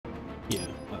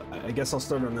I guess I'll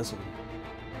start on this one.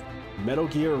 Metal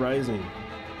Gear Rising.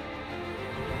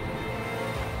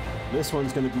 This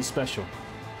one's gonna be special.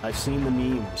 I've seen the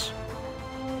memes.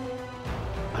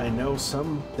 I know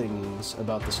some things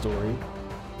about the story.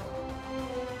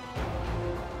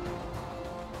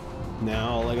 Now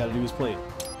all I gotta do is play it.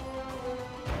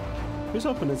 Here's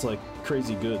hoping it's like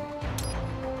crazy good.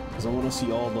 Because I want to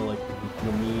see all the like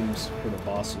the memes for the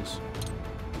bosses.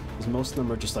 Because most of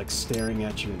them are just like staring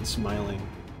at you and smiling.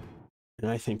 And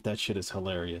I think that shit is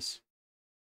hilarious.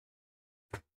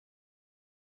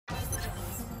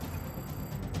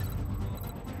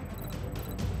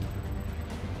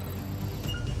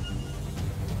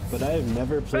 But I have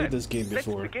never played this game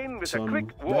before, so I'm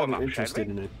rather interested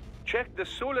in it. Check the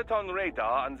Soliton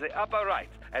radar on the upper right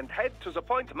and head to the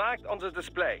point marked on the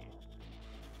display.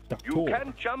 You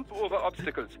can jump over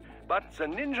obstacles, but the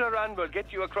ninja run will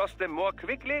get you across them more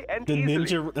quickly and easily.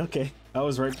 The ninja... Okay, I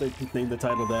was right, they named the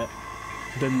title that.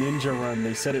 The ninja run,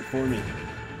 they said it for me.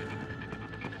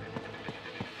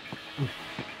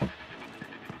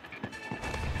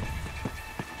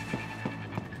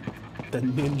 The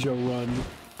ninja run.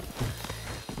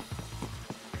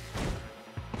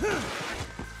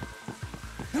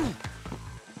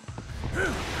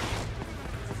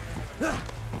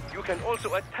 You can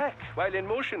also attack while in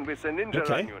motion with the ninja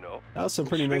run, you know. That was some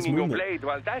pretty nice movement. Swinging your blade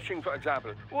while dashing, for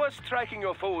example, or striking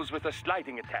your foes with a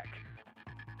sliding attack.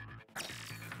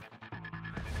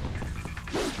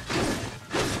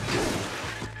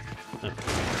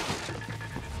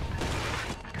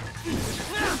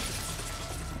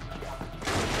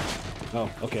 Oh,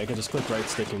 okay, I can just click right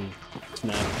stick and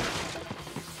snap.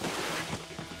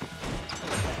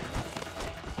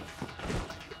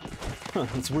 Huh,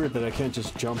 it's weird that I can't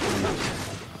just jump and...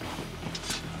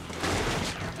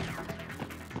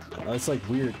 It's like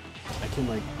weird. I can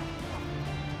like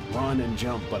run and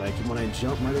jump, but I can, when I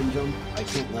run and jump, I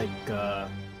can't like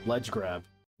ledge grab.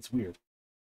 It's weird.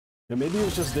 Now maybe it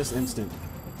was just this instant.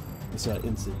 This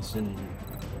instance, and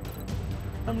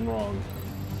I'm wrong.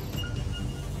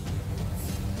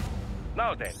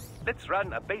 Now then, let's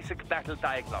run a basic battle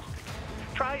diagnostic.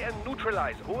 Try and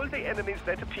neutralize all the enemies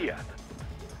that appeared.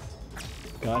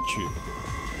 Got you.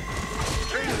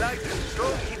 String light and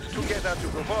strong hits together to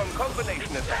perform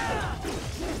combination attacks.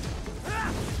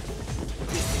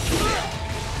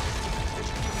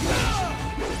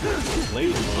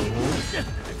 Blade mode, huh?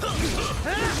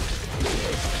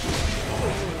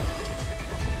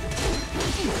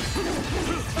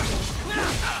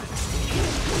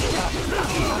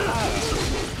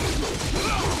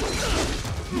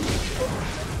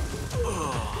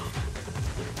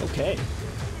 Okay.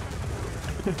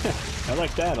 I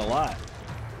like that a lot.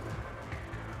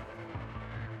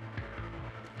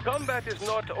 Combat is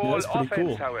not all offense,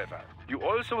 cool. However. You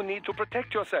also need to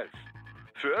protect yourself.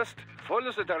 First,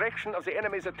 follow the direction of the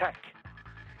enemy's attack.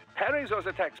 Parry those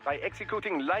attacks by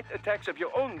executing light attacks of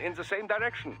your own in the same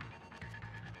direction.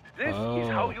 This is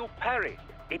how you parry.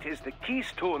 It is the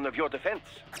keystone of your defense.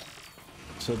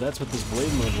 So that's what this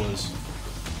blade mode was.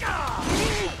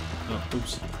 Oh,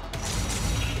 oops.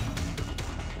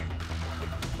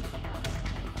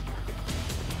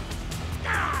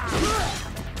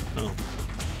 Oh.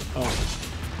 Oh.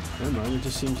 Never mind, it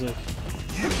just seems like...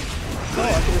 Oh,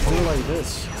 I can just do it like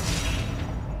this.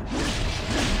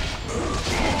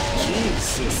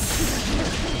 Jesus.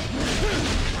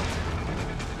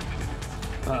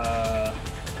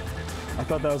 I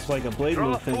thought that was like a blade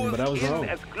move thing, but I was wrong.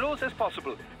 As close as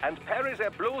possible and parry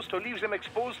their blows to leave them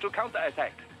exposed to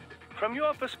counterattack. From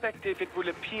your perspective, it will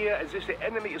appear as if the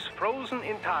enemy is frozen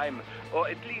in time, or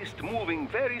at least moving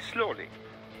very slowly.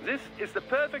 This is the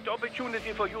perfect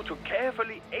opportunity for you to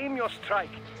carefully aim your strike,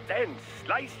 then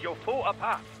slice your foe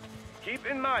apart. Keep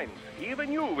in mind,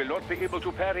 even you will not be able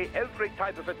to parry every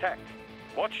type of attack.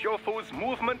 Watch your foe's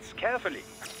movements carefully.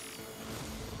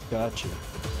 Gotcha.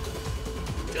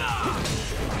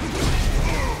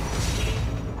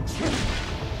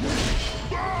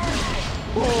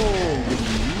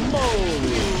 Holy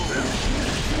moly!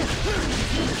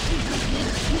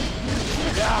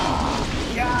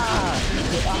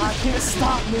 I can't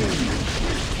stop me!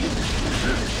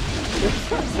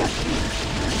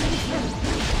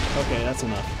 Okay, that's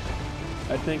enough.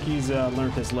 I think he's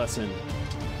learned his lesson.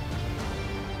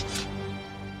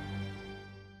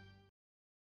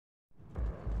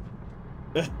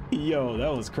 Yo,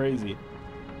 that was crazy.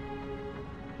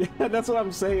 That's what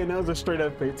I'm saying. That was a straight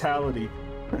up fatality.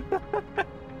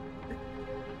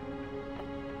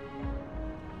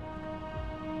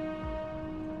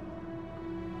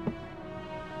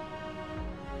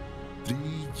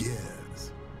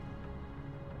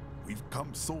 We've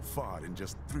come so far in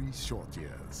just 3 short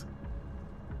years.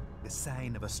 The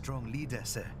sign of a strong leader,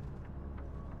 sir.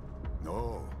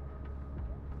 No.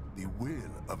 The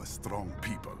will of a strong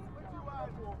people.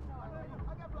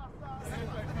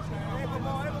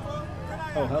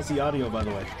 Oh, how's the audio, by the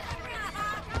way?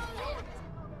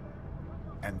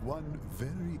 And one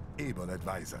very able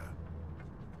advisor.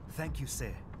 Thank you,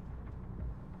 sir.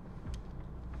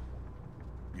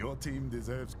 Your team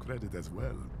deserves credit as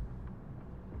well,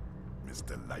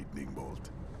 Mr. Lightning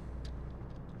Bolt.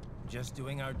 Just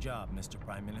doing our job, Mr.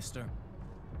 Prime Minister.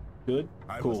 Good?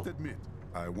 I Cool. must admit,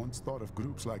 I once thought of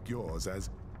groups like yours as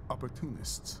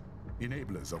opportunists,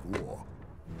 enablers of war.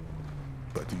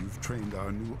 But you've trained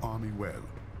our new army well.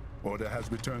 Order has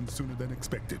returned sooner than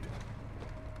expected.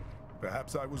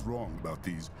 Perhaps I was wrong about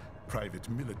these private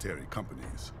military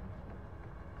companies.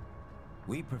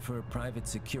 We prefer private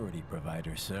security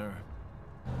providers, sir.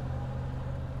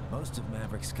 Most of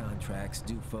Maverick's contracts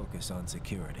do focus on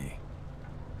security.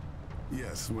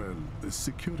 Yes, well,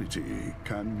 security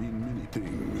can mean many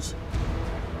things.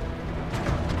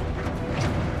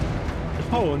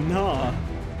 Oh, nah.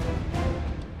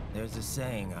 There's a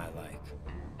saying I like.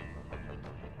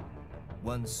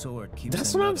 One sword keeps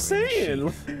That's what I'm another in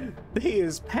the saying. sheath. He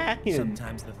is packing.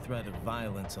 Sometimes the threat of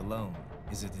violence alone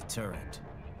is a deterrent.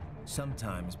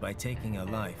 Sometimes by taking a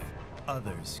life,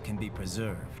 others can be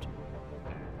preserved.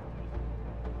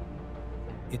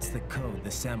 It's the code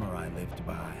the samurai lived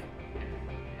by.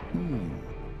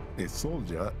 A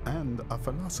soldier and a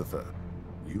philosopher.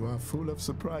 You are full of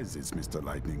surprises, Mr.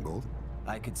 Lightning Bolt.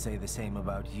 I could say the same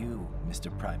about you, Mr.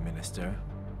 Prime Minister.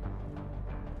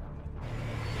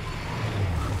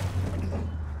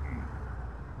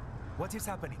 What is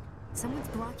happening? Someone's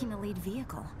blocking the lead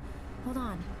vehicle. Hold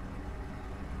on.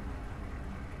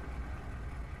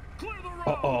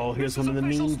 Uh-oh, here's one of the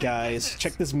meme guys.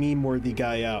 Check this meme-worthy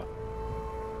guy out.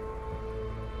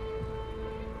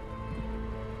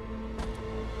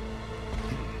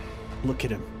 Look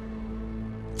at him.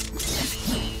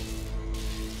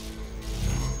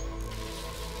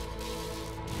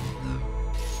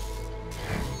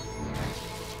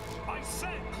 I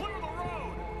said clear the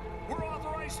road! We're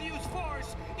authorized to use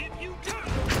force if you do!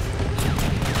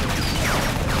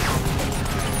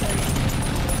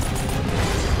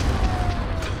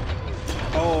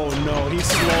 Oh no, he's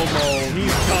slow-mo.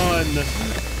 He's done.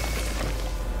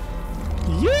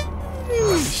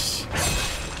 Yeesh.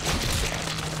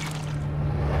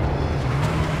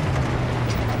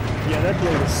 Yeah, that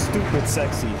blade is stupid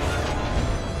sexy.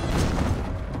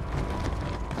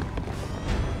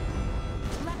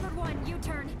 Leopard 1,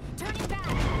 U-turn. Turning back.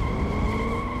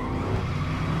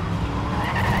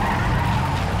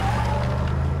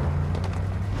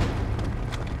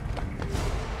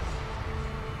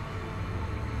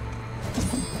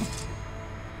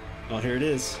 Oh, here it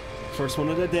is. First one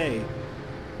of the day.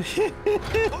 Who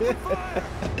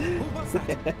was that?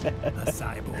 A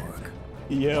cyborg.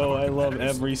 Yo, I love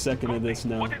every second of this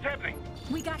now. What is happening?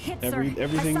 We got hit, sir.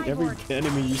 Everything, A every cyborg.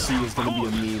 enemy you see is gonna be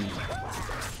a meme.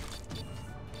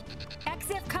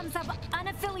 XF comes up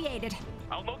unaffiliated.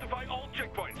 I'll notify all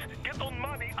checkpoints. Get on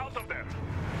money out of there.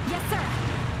 Yes, sir.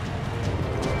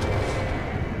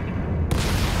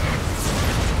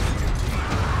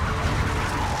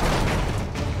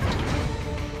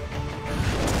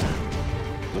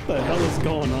 What the hell is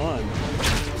going on?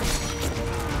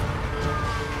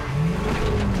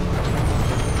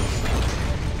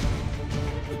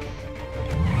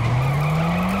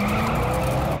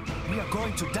 We are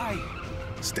going to die.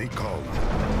 Stay calm.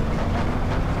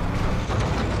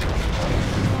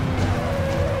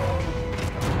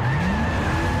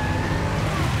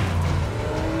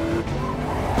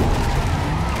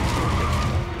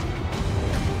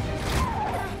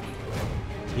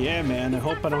 Yeah, man, I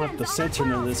hope I don't have to censor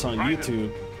none of this on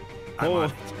YouTube.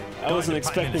 Oh, I wasn't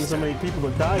expecting so many people to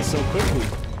die so quickly.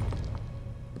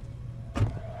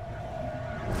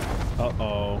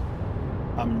 Uh-oh.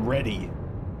 I'm ready.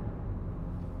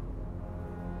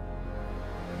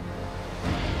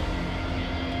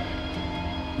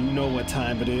 You know what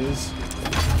time it is.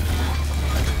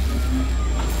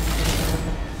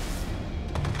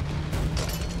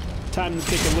 Time to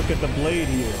take a look at the blade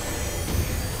here.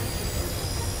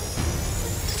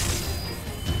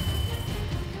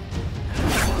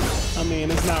 I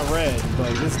mean, it's not red,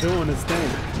 but it's doing its thing.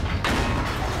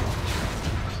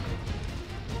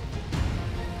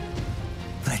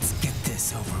 Let's get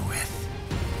this over with.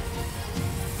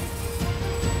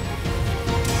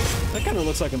 That kind of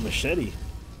looks like a machete.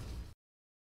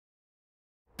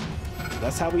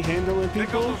 That's how we handling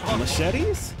people?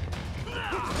 Machetes?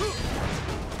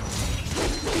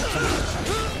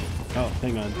 Oh,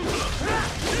 hang on.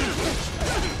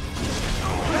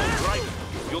 Right.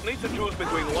 You'll need to choose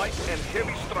between light and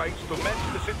heavy strikes to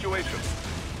match the situation.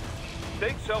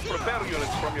 Take self-repair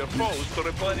units from your foes to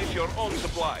replenish your own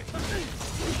supply.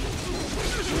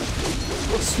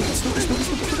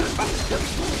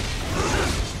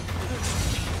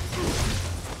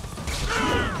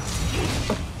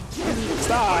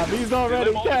 Stop! He's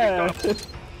already dead!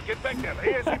 Get back there,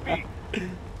 ASAP!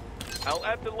 I'll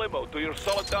add the limo to your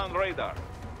solid down radar.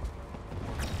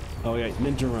 Oh yeah,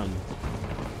 ninja run.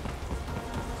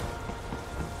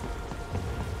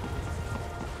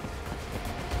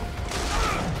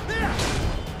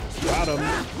 Got him.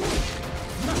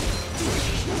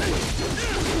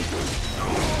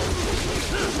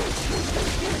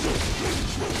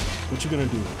 What you gonna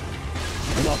do?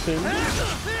 Nothing?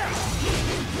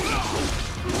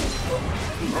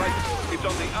 Right, it's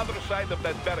on the other side of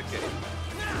that barricade.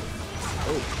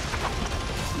 Oh.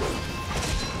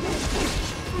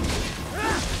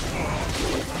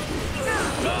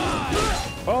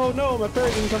 Oh no, my parry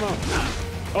didn't come out.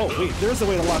 Oh wait, there's a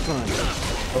way to lock on.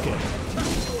 Okay.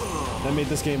 That made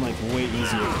this game like way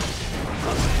easier.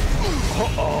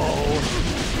 Uh-oh.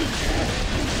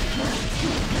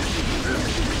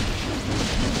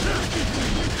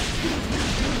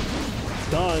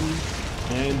 Done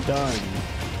and done.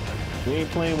 We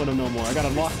ain't playing with him no more. I got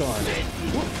him locked on.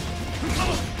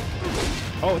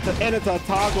 Oh, it's a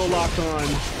toggle locked on.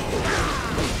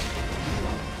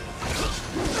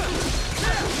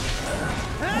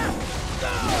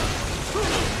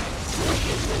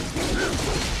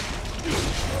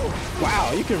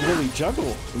 Wow, you can really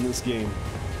juggle in this game.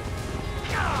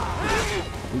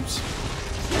 Oops.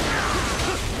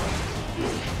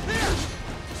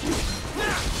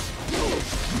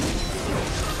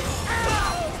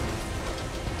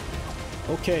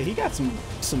 Okay, he got some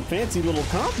fancy little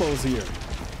combos here.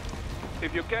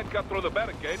 If you can't cut through the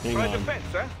barricade, Hang try on. the fence,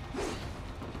 huh?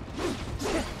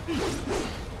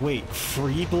 Wait,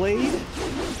 free blade?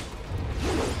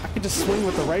 I could just swing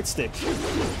with the right stick.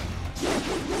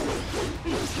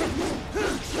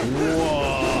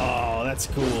 Whoa, that's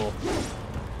cool.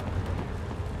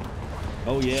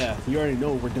 Oh yeah, you already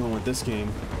know what we're doing with this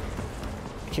game.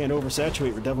 Can't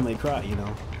oversaturate with Devil May Cry, you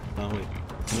know. Oh wait.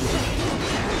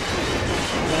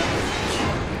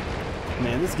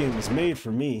 Man, this game was made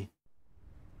for me.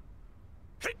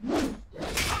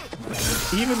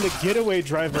 Even the getaway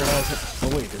driver has... Oh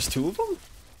wait, there's two of them?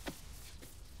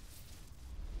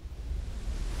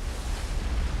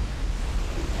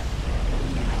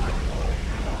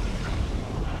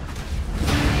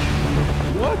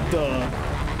 What the...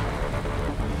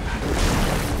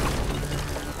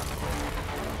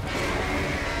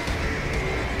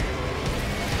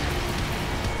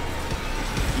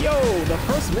 Yo, the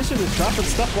first mission is dropping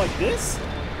stuff like this?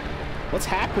 What's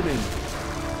happening?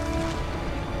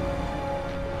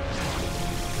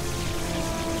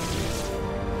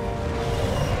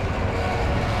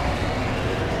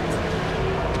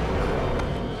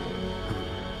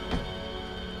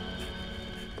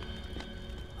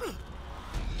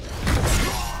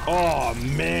 Oh,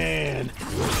 man.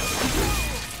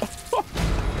 Oh,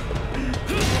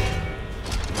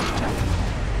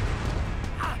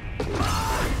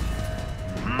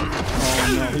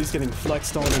 no, he's getting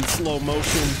flexed on in slow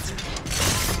motion.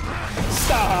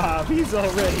 Stop! He's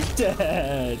already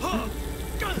dead.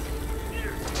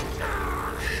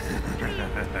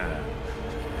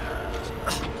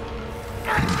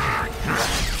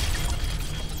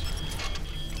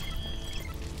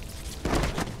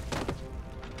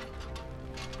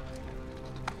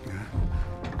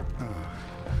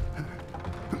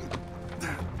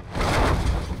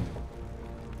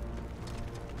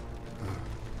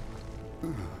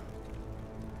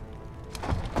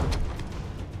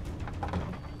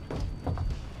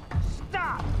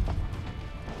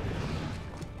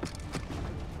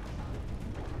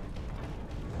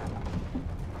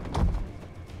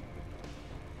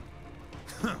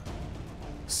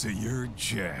 So you're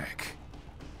Jack.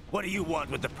 What do you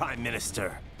want with the Prime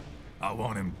Minister? I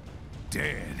want him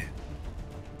dead.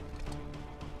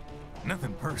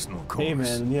 Nothing personal, of course. Hey,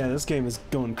 man, yeah, this game is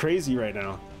going crazy right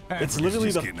now. It's Average literally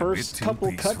is the getting a first bit too couple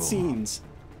peaceful. cutscenes.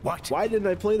 What? Why didn't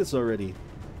I play this already?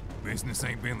 Business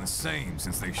ain't been the same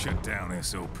since they shut down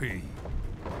SOP.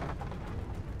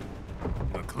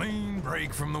 A clean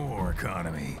break from the war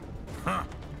economy. Huh.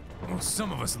 Well,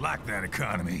 some of us like that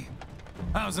economy.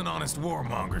 How's an honest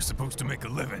warmonger supposed to make a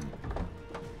living?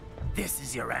 This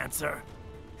is your answer?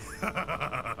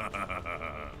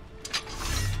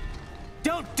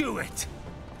 Don't do it!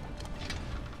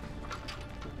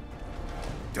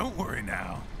 Don't worry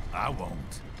now. I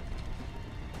won't.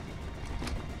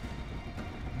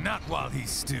 Not while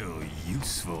he's still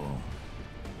useful.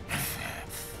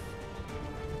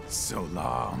 So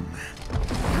long.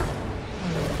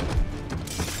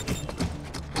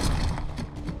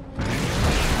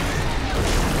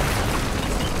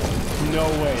 No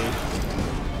way.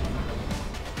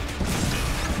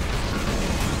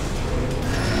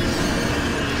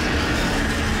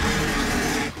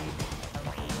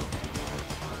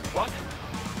 What?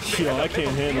 Yo, I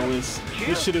can't handle this.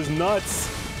 This shit is nuts.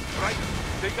 Right.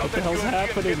 Take out What the that hell's Georgian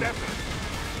happening? cadet.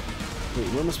 Wait,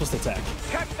 where am I supposed to attack?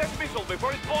 Catch that missile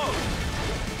before it blows.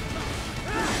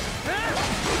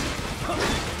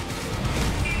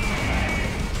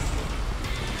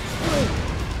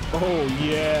 Oh,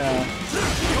 yeah.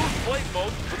 Use blade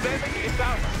mode to damage its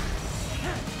armor.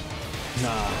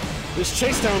 Nah. This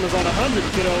chase down is on 100,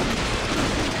 kiddo.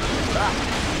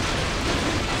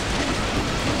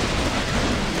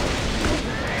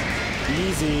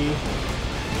 Easy.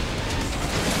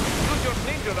 Use your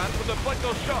ninja run to deflect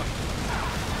those shots.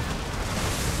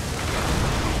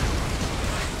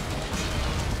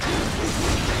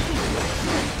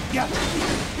 Yeah.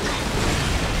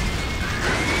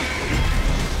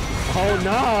 Oh,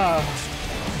 nah.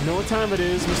 You know what time it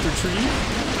is, Mr. Tree?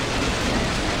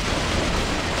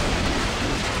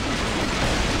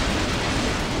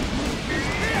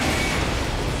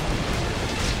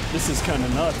 This is kind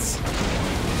of nuts.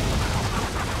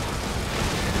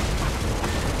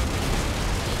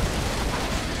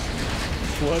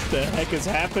 What the heck is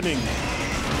happening?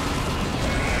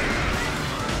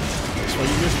 That's why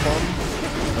you missed, Bum?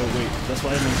 Oh, wait. That's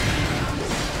why I missed.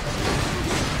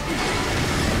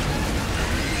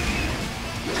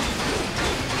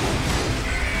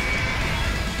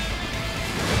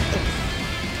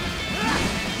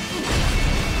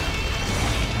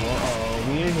 Uh-oh,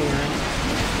 we in here.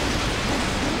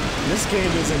 This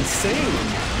game is insane.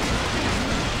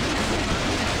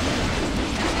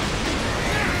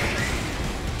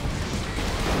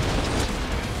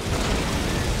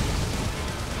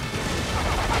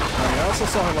 I also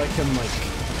saw like him he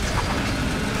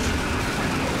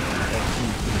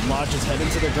lodge his head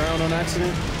into the ground on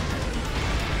accident.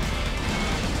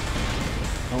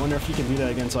 I wonder if he can do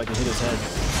that again so I can hit his head.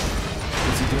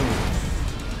 What's he doing?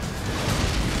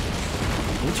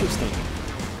 Interesting.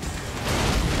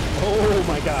 Oh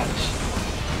my gosh.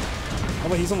 Oh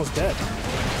wait, he's almost dead.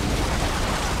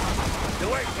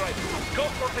 Delay strike. Go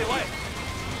for delay.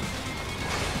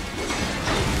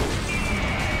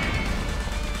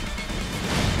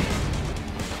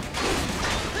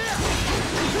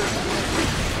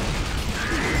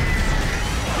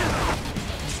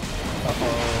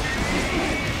 Uh-oh.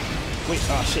 Wait,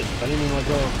 ah shit. I didn't even let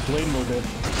go of blade mode there.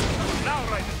 Now,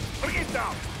 Raiden, bring it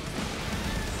down.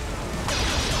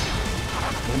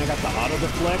 Then I got the auto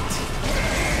deflect.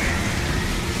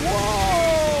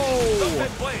 Whoa! Stop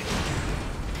that blade.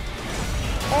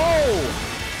 Oh!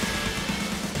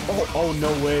 Oh,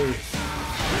 no way.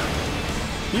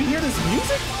 You hear this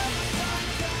music?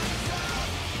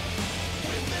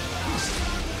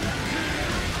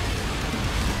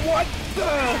 What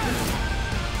the?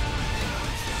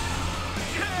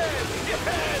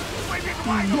 Yes! Wave it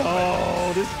wide open.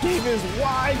 No, this game is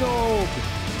wild.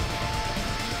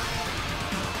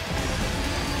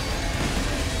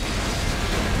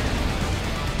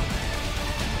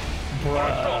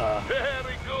 Bruh.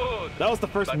 Very good. That was the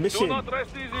first But mission. do not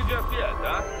rest easy just yet,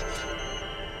 huh?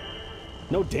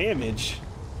 No damage.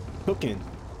 Cooking.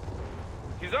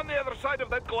 He's on the other side of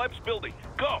that collapsed building.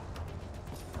 Go.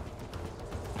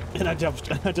 And I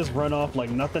just run off like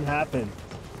nothing happened.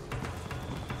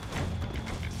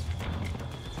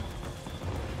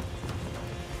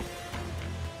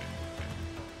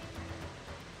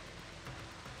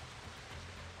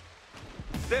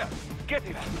 There. Get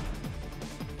him.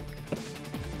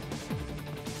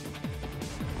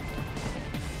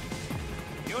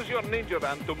 Use your ninja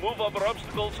run to move over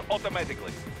obstacles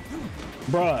automatically.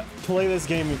 Bruh, play this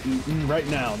game right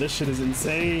now. This shit is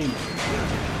insane.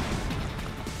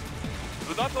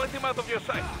 Do not let him out of your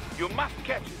sight. You must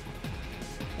catch him.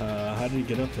 How did he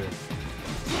get up there?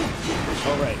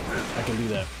 Oh, right. I can do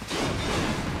that.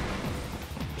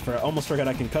 I almost forgot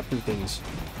I can cut through things.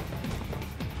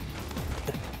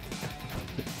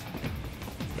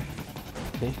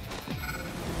 Okay.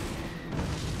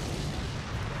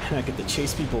 And I get to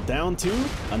chase people down too?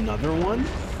 Another one?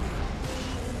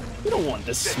 You don't want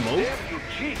this smoke. There you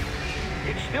cheat.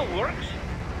 It still works.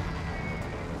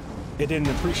 It didn't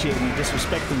appreciate me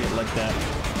disrespecting it like that.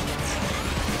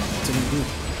 What did he do?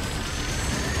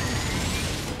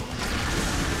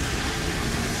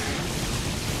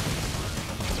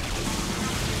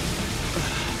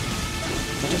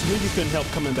 I just knew you couldn't help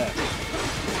coming back.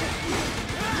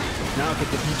 Now I get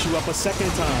to beat you up a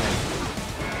second time.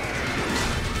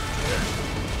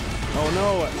 Oh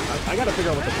no, I gotta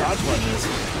figure out what the dodge button is.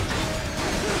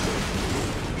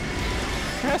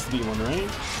 There has to be one, right?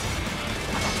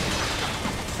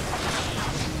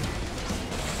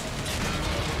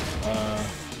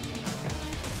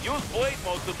 Use blade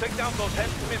mode to take down those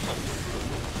heavy missiles.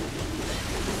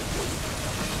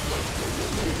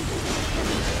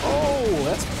 Oh,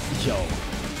 that's... Yo.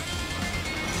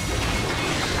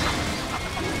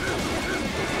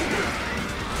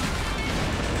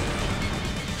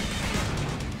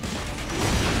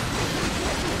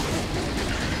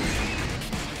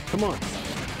 Come on.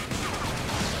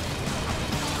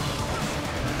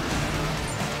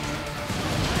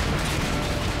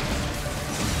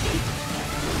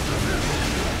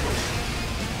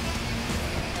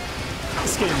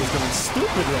 This game is going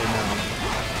stupid right now.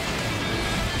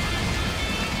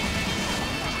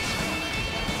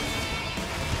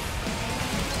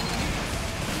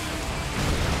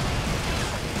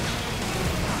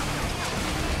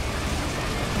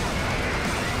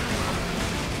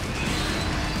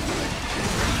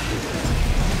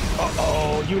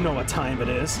 Uh-oh, you know what time it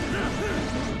is.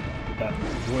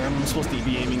 Where am I supposed to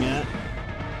be aiming at?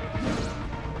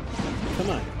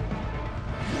 Come on.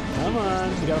 Come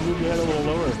on, you gotta move your head a little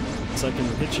lower so I can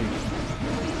hit you.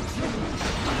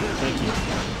 Thank you.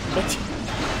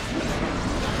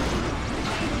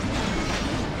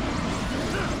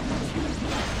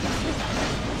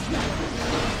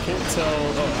 Can't tell.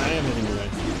 Oh, I am hitting you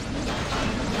right.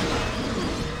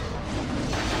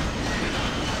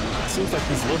 Seems like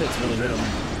these little hits really hit him. I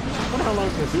wonder how long I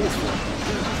can do this for.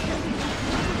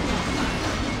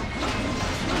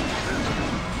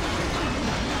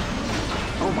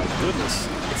 Oh my goodness,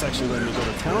 it's actually letting me go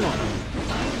to town on him.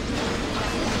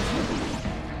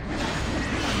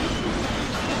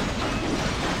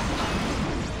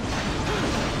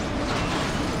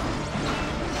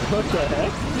 What the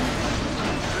heck?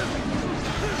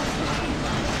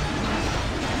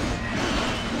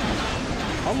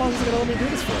 How long is it gonna let me do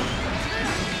this for?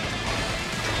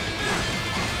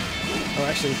 Oh,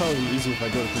 actually, it'd probably be easier if I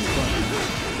go to the front.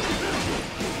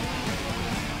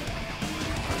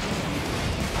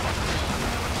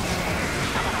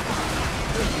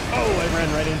 Oh, I ran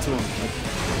right into him.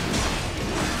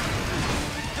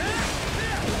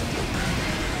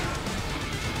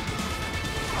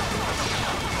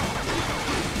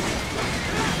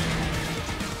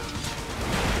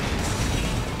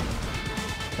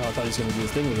 Oh, I thought he was gonna do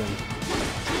his thing again.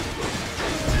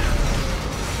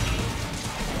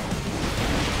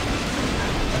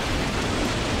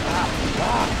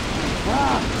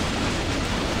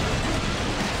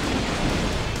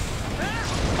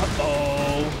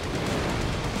 Uh-oh.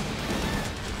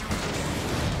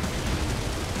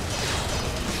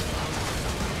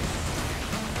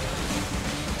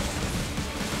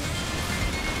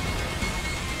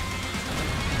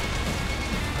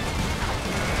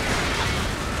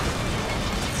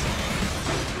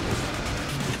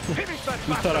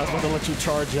 You thought I was going to let you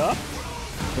charge up?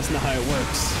 That's not how it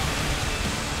works.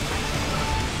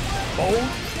 Oh!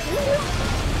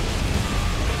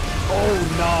 Oh,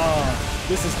 nah!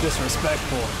 This is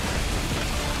disrespectful.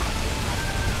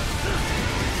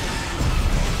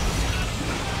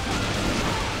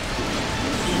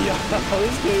 Yeah,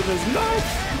 this game is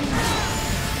nuts!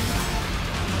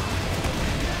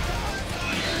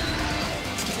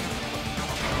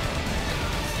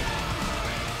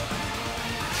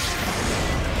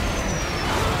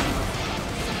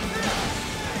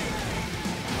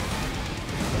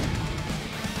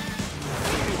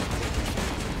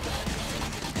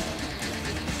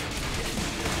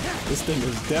 This thing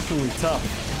is definitely tough.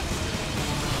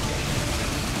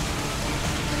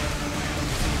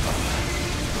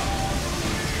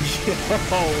 Yo,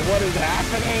 what is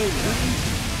happening?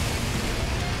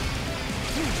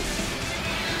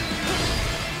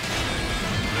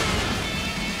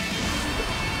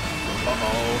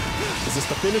 Uh-oh. Is this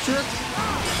the finisher?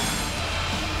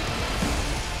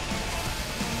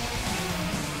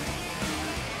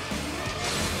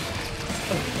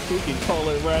 We can call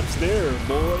it wraps there,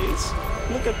 boys.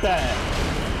 Look at that.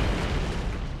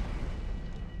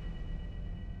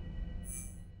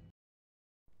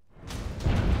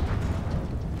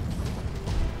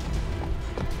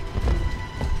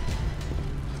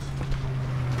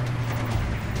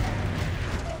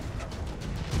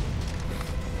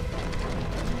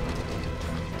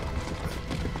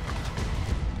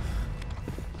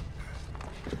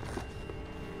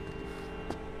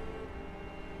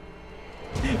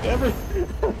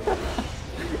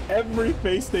 Every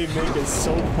face they make is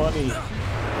so funny.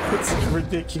 It's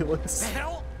ridiculous.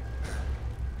 Hell?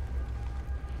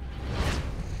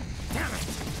 Damn it!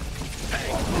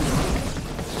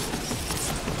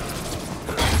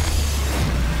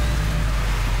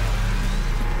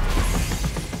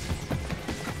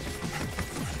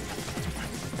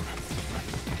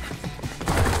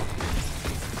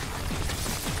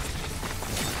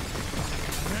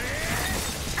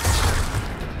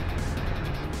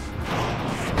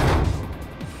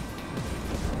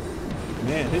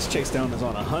 Man, his chase down is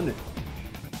on 100.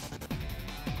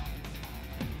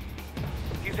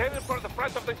 He's headed for the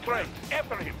front of the train.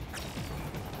 After him.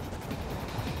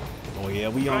 Oh yeah,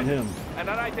 we on him. An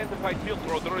unidentified field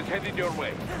roader is headed your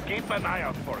way. Keep an eye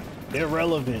out for it.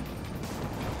 Irrelevant.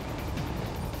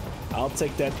 I'll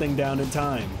take that thing down in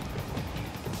time.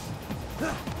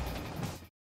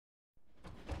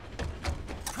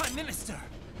 Prime Minister!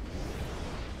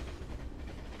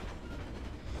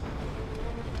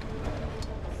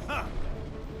 Huh.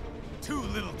 Too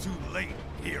little too late,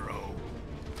 hero.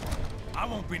 I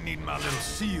won't be needing my little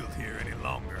shield here any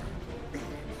longer.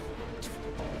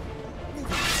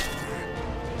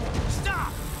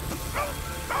 Stop!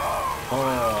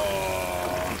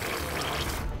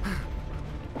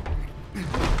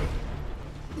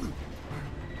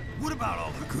 What about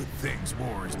all the good things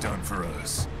war has done for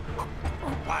us?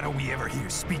 Why don't we ever hear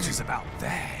speeches about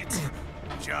that?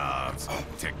 Jobs,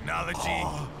 technology,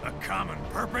 a common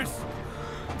purpose?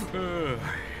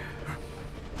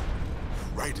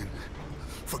 Raiden,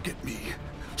 forget me.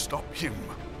 Stop him.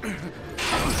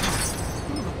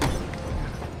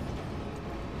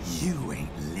 You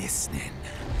ain't listening.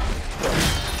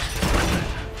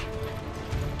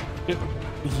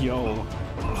 Yo.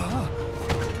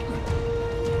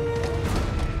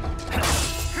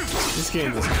 This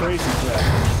game is crazy, Jack.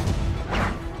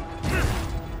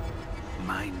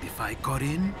 Mind if I got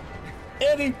in?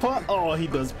 Any punt? Oh, he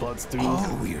does punts, dude.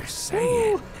 All we're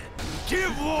saying,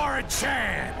 give war a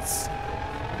chance.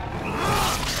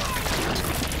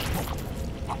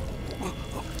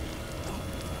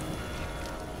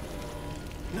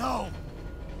 No.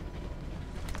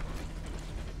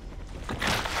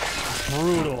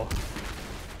 Brutal.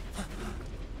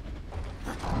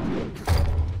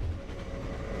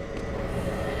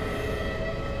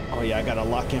 Oh yeah, I gotta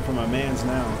lock in for my mans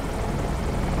now.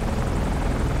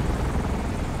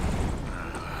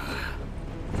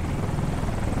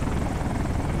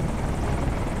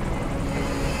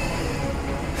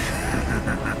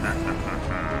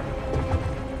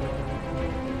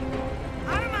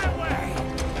 Out of my way.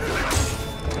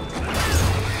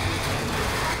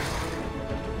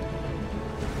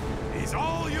 He's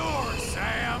all yours,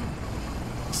 Sam.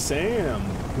 Sam,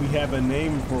 we have a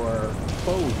name for our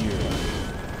foe here.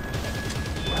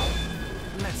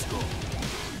 Let's go.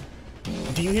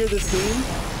 Do you hear this theme?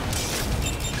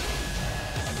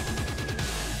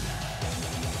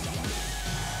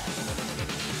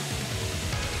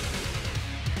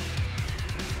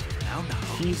 Now.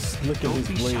 He's licking Don't his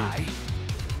be blade. shy.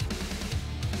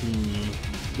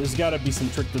 There's gotta be some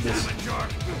trick to this.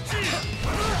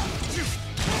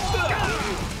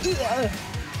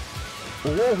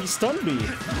 Whoa, he stunned me.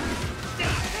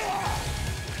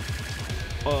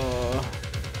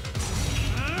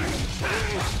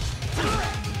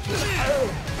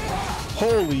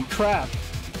 Holy crap.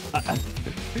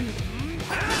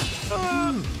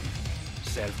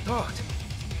 Self-taught.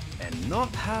 And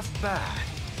not half bad.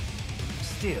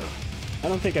 Still, I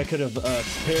don't think I could have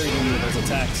parried any of those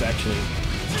attacks, actually.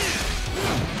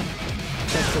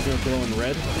 That's because they're glowing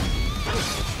red.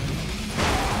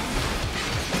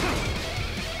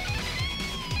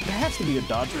 There has to be a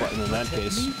dodge button in that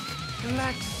case.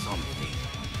 like something.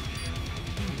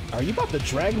 Are you about to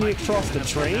drag me across the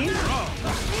train?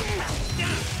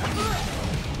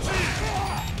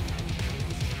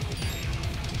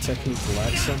 Technique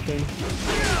lacks something.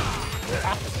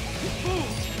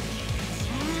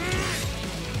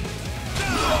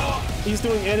 He's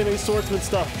doing anime swordsman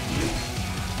stuff.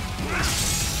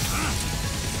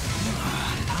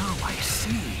 Now I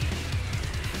see.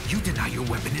 You deny your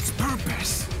weapon its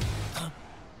purpose.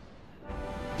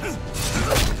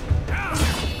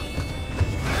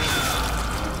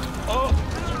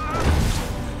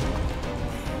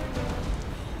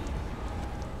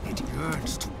 It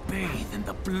yearns to bathe in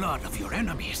the blood of your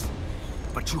enemies,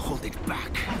 but you hold it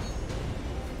back.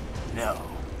 No.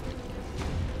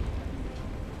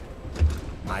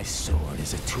 My sword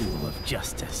is a tool of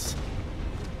justice.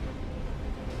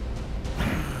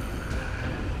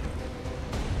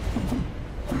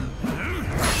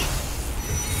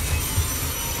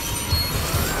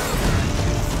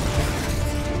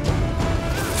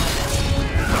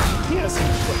 He has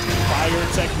some fire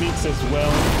technique.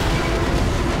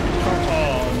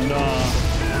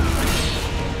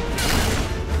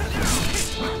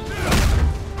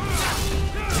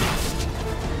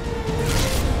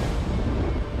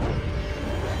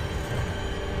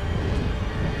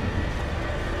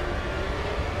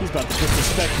 about to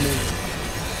disrespect me.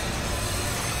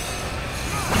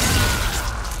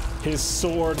 His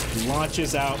sword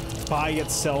launches out by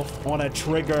itself on a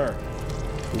trigger.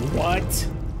 What?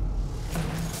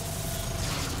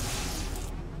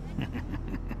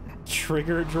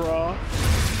 Trigger draw?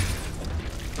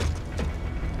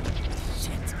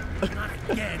 Shit, not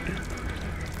again.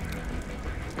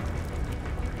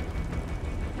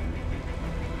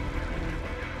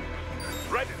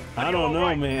 I don't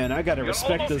know, man. I gotta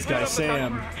respect this guy,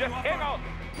 Sam. Just hang on.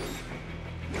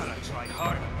 Gotta try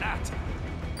hard on that.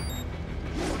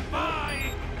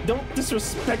 Bye! Don't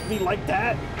disrespect me like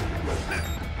that.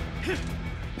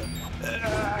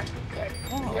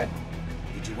 Oh.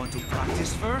 Did you want to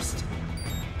practice first?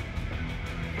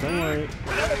 Don't worry.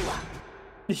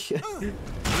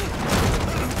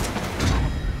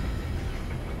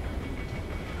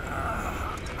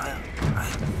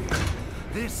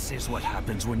 This is what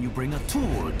happens when you bring a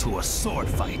tool to a sword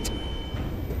fight.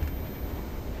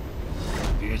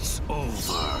 It's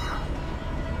over.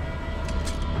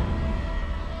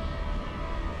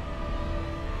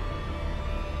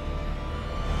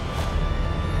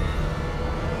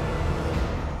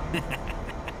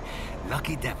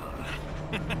 Lucky devil.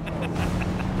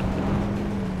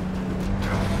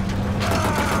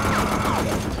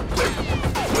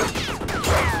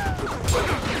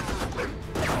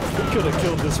 Could have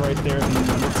killed this right there if he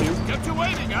wanted to. Kept you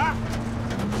waiting, huh?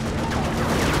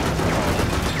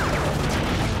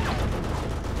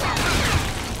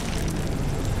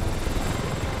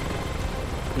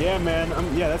 Yeah, man.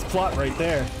 Yeah, that's plot right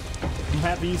there. I'm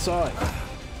happy you saw it.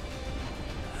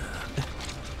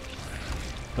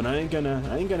 But I ain't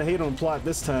gonna hate on plot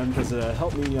this time because it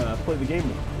helped me play the game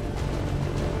more.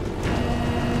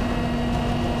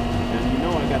 And you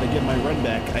know I gotta get my run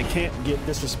back. I can't get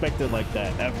disrespected like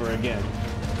that ever again.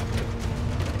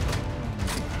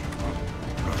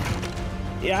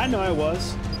 Yeah, I know I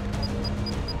was.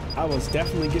 I was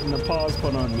definitely getting the paws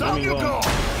put on me. I mean, well,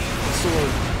 the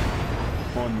sword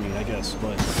on me, I guess,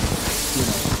 but you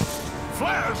know.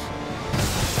 Flash!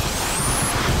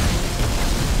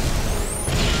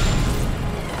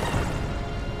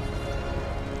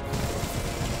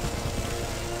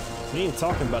 We ain't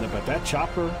talking about it, but that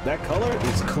chopper, that color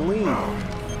is clean.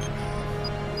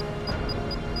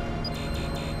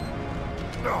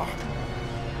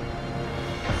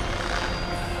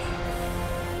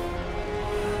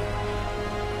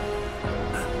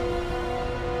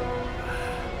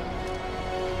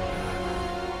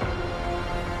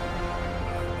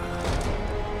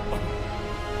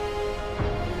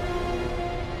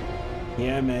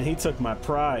 Yeah, man, he took my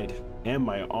pride and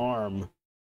my arm.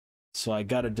 So I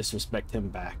gotta disrespect him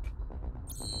back.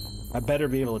 I better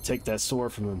be able to take that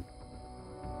sword from him.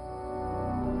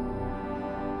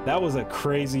 That was a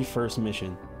crazy first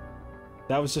mission.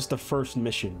 That was just the first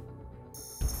mission.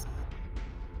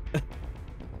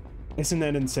 Isn't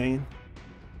that insane?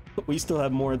 We still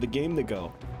have more of the game to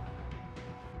go.